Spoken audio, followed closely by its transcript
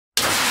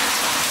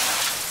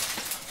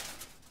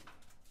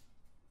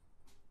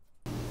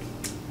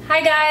Hi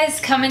guys,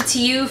 coming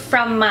to you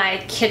from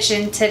my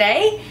kitchen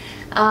today.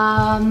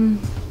 I'm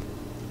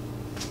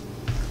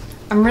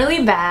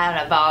really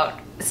bad about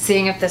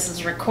seeing if this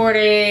is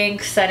recording,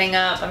 setting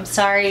up. I'm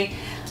sorry.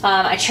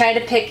 I tried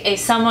to pick a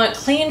somewhat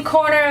clean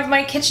corner of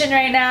my kitchen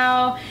right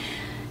now.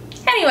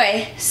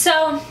 Anyway,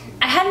 so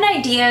I had an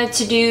idea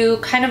to do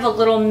kind of a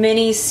little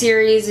mini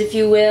series, if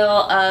you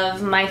will,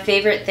 of my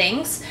favorite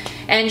things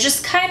and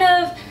just kind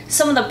of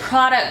some of the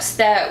products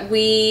that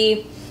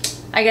we,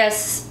 I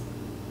guess,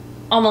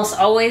 almost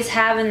always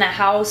have in the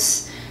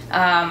house.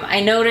 I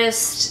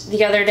noticed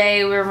the other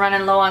day we were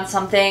running low on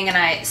something and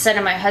I said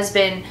to my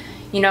husband,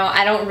 you know,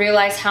 I don't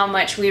realize how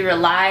much we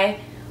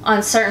rely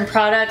on certain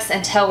products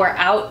until we're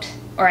out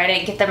or I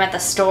didn't get them at the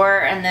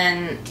store. And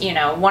then, you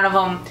know, one of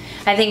them,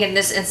 I think in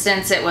this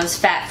instance it was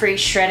fat-free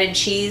shredded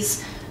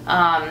cheese.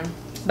 But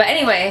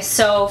anyway,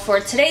 so for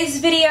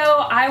today's video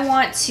I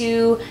want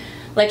to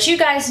let you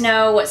guys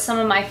know what some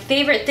of my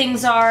favorite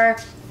things are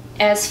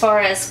as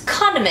far as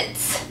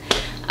condiments.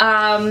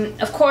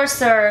 Of course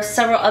there are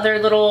several other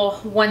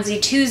little onesie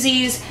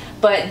twosies,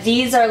 but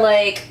these are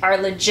like our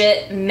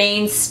legit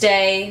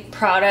mainstay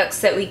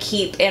products that we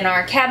keep in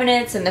our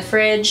cabinets in the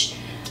fridge.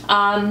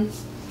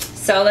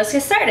 So let's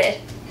get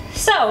started.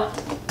 So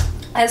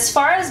as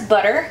far as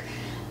butter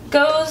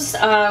goes,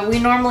 we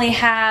normally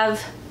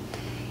have,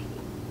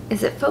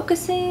 is it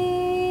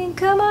focusing?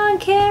 Come on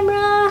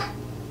camera.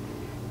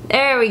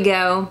 There we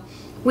go.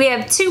 We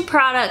have two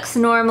products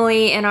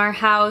normally in our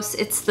house.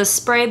 It's the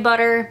spray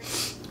butter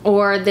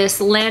or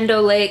this Land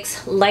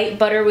O'Lakes light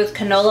butter with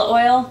canola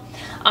oil.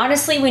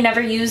 Honestly, we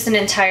never used an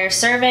entire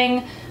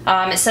serving.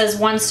 It says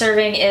one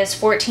serving is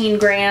 14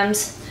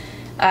 grams,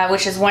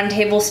 which is 1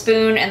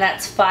 tablespoon, and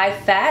that's 5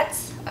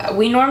 fats.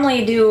 We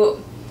normally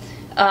do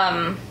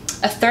a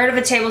third of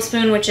a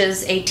tablespoon, which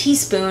is a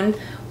teaspoon,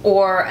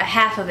 or a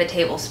half of a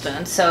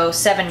tablespoon, so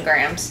 7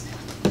 grams.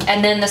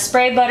 And then the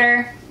spray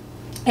butter,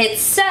 it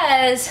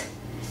says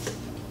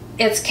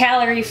it's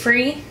calorie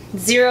free,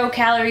 0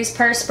 calories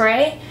per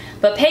spray,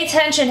 but pay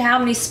attention how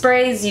many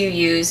sprays you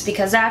use,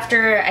 because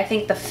after I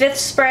think the 5th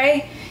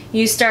spray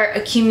you start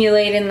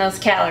accumulating those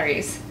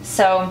calories.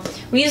 So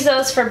we use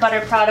those for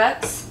butter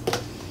products.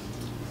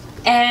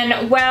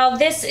 And while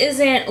this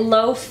isn't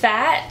low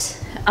fat,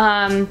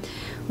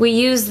 we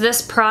use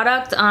this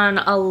product on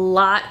a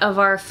lot of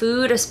our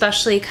food,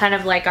 especially kind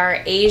of like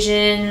our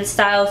Asian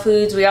style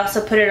foods. We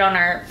also put it on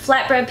our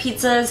flatbread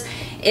pizzas.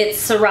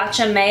 It's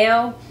sriracha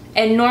mayo,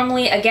 and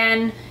normally,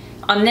 again,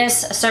 on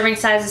this, a serving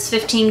size is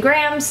 15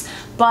 grams,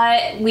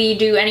 but we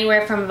do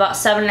anywhere from about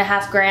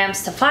 7.5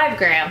 grams to 5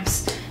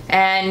 grams,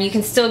 and you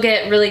can still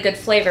get really good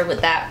flavor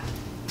with that.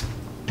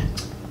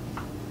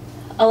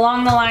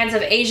 Along the lines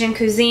of Asian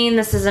cuisine,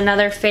 this is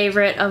another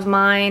favorite of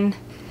mine.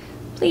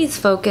 Please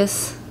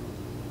focus.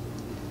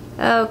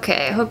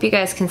 Okay, I hope you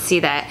guys can see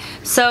that.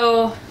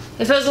 So,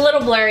 if it was a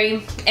little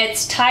blurry,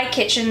 it's Thai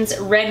Kitchen's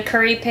red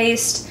curry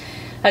paste.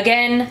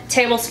 Again,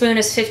 tablespoon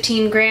is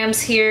 15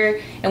 grams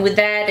here, and with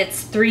that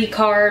it's 3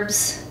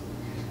 carbs,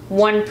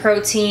 1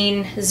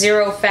 protein,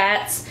 0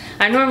 fats.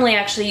 I normally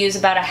actually use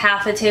about a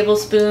half a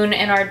tablespoon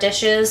in our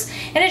dishes,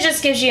 and it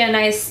just gives you a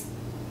nice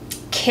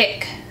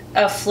kick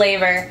of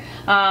flavor.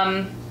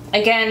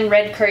 Again,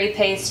 red curry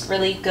paste,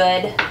 really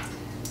good.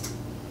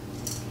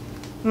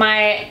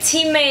 My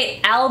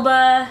teammate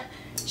Alba,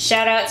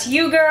 shout out to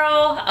you,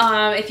 girl,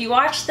 if you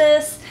watch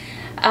this.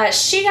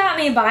 She got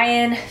me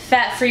buying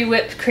fat-free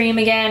whipped cream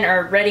again,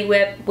 or ready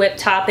whip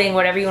topping,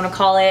 whatever you want to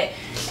call it.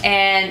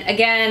 And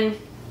again,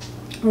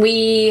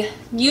 we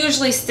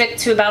usually stick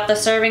to about the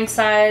serving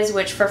size,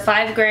 which for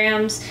 5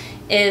 grams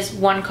is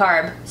 1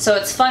 carb. So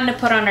it's fun to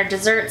put on our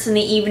desserts in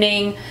the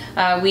evening.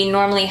 We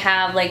normally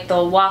have like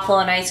the waffle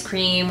and ice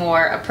cream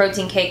or a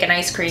protein cake and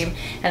ice cream,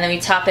 and then we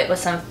top it with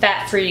some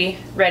fat-free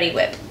ready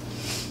whip.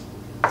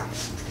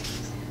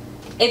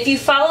 If you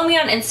follow me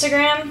on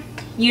Instagram,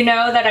 you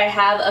know that I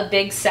have a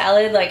big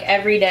salad like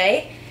every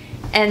day,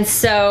 and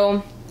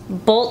so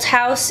Bolt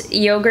House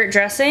yogurt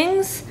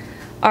dressings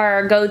are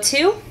our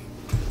go-to.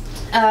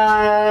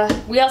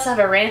 We also have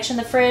a ranch in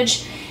the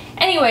fridge.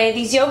 Anyway,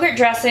 these yogurt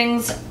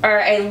dressings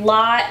are a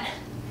lot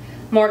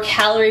more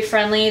calorie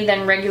friendly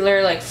than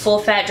regular like full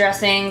fat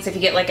dressings. If you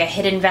get like a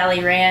Hidden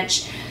Valley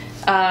Ranch,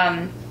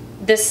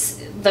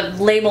 the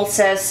label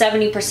says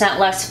 70%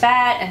 less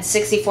fat and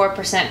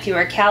 64%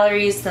 fewer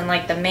calories than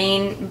like the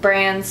main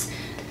brands.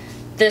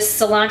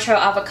 This cilantro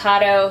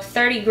avocado,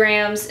 30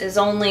 grams, is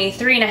only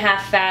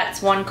 3.5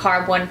 fats, 1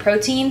 carb, 1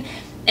 protein.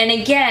 And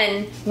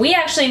again, we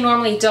actually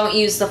normally don't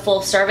use the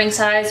full serving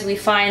size. We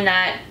find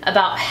that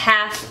about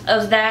half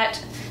of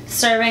that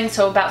serving,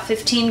 so about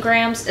 15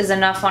 grams, is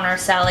enough on our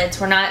salads.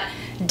 We're not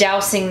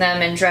dousing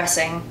them in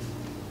dressing.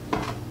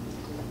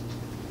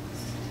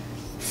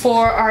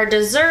 For our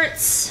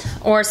desserts,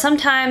 or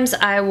sometimes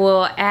I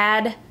will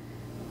add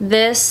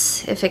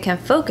this, if it can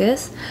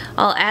focus,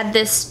 I'll add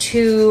this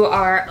to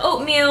our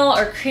oatmeal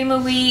or cream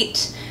of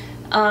wheat.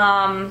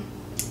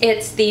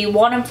 It's the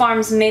Walden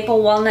Farms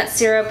maple walnut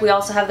syrup. We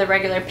also have the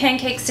regular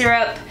pancake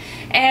syrup,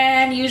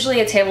 and usually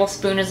a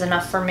tablespoon is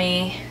enough for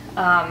me.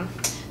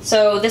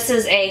 So this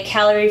is a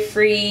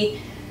calorie-free.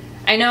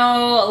 I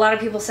know a lot of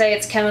people say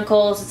it's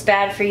chemicals, it's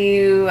bad for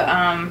you.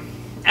 I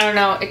don't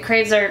know, it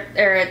craves or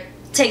it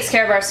takes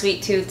care of our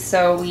sweet tooth,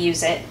 so we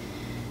use it.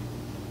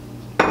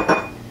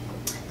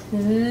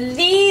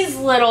 These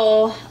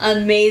little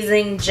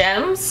amazing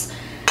gems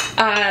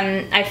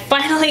I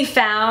finally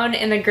found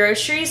in a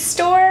grocery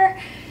store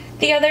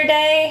the other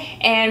day,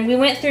 and we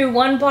went through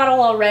one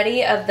bottle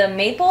already of the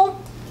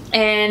maple,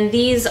 and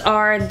these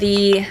are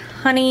the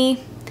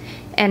honey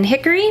and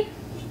hickory.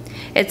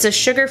 It's a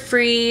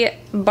sugar-free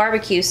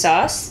barbecue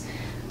sauce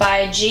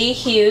by G.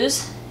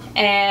 Hughes,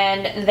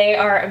 and they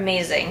are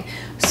amazing.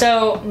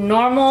 So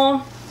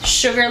normal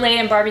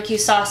sugar-laden barbecue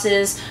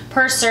sauces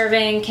per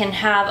serving can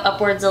have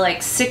upwards of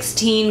like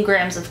 16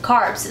 grams of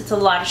carbs. It's a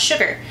lot of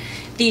sugar.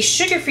 These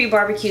sugar-free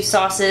barbecue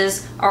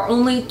sauces are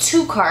only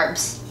 2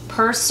 carbs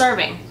per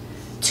serving.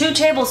 2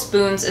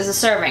 tablespoons is a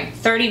serving,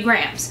 30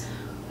 grams.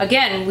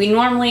 Again, we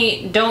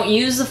normally don't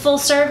use the full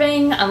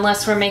serving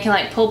unless we're making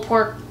like pulled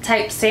pork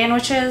type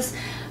sandwiches,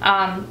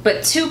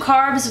 but 2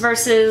 carbs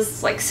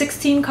versus like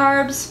 16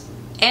 carbs,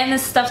 and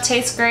this stuff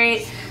tastes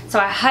great, so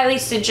I highly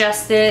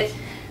suggest it.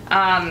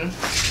 I'm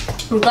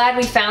glad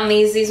we found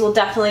these. These will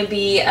definitely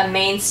be a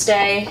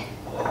mainstay.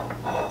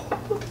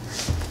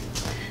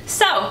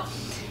 So,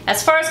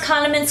 as far as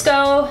condiments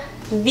go,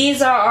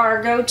 these are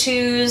our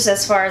go-tos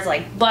as far as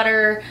like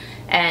butter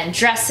and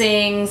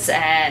dressings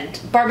and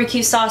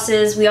barbecue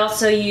sauces. We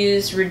also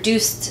use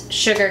reduced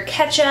sugar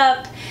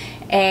ketchup,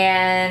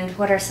 and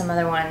what are some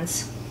other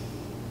ones?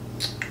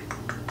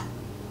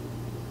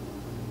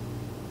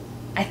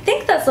 I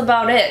think that's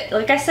about it.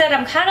 Like I said,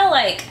 I'm kind of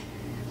like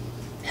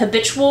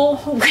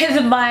habitual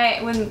with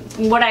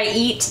what I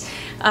eat,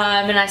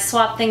 and I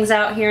swap things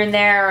out here and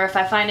there, or if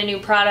I find a new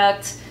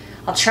product,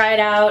 I'll try it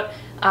out.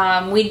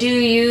 We do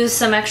use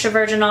some extra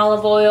virgin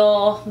olive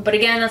oil, but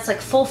again, that's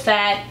like full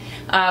fat.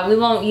 We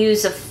won't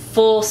use a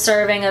full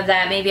serving of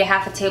that, maybe a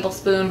half a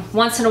tablespoon.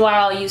 Once in a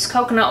while I'll use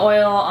coconut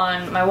oil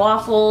on my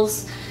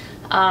waffles.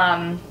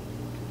 And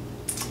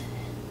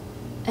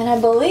I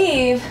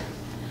believe,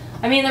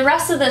 I mean, the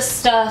rest of this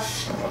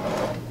stuff,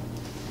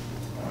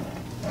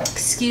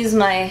 excuse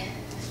my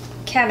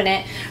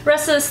cabinet, the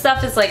rest of this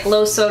stuff is like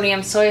low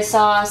sodium soy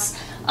sauce,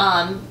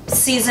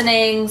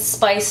 seasonings,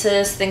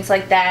 spices, things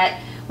like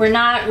that. We're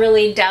not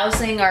really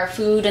dousing our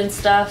food and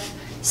stuff.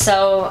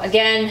 So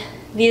again,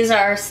 these are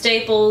our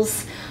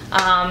staples.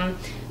 I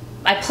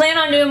plan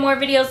on doing more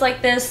videos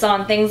like this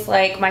on things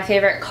like my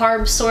favorite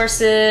carb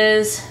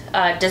sources,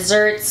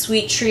 desserts,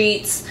 sweet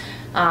treats,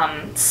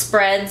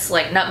 spreads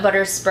like nut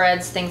butter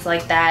spreads, things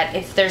like that.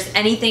 If there's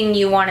anything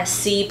you want to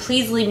see,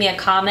 please leave me a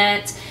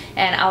comment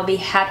and I'll be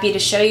happy to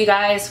show you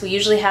guys. We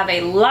usually have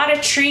a lot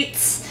of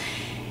treats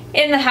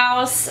in the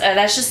house.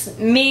 That's just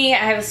me. I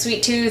have a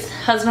sweet tooth.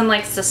 Husband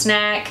likes to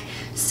snack.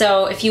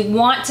 So if you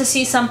want to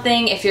see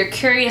something, if you're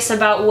curious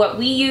about what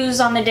we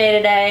use on the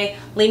day-to-day,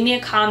 leave me a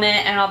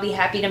comment and I'll be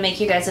happy to make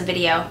you guys a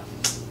video.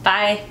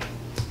 Bye.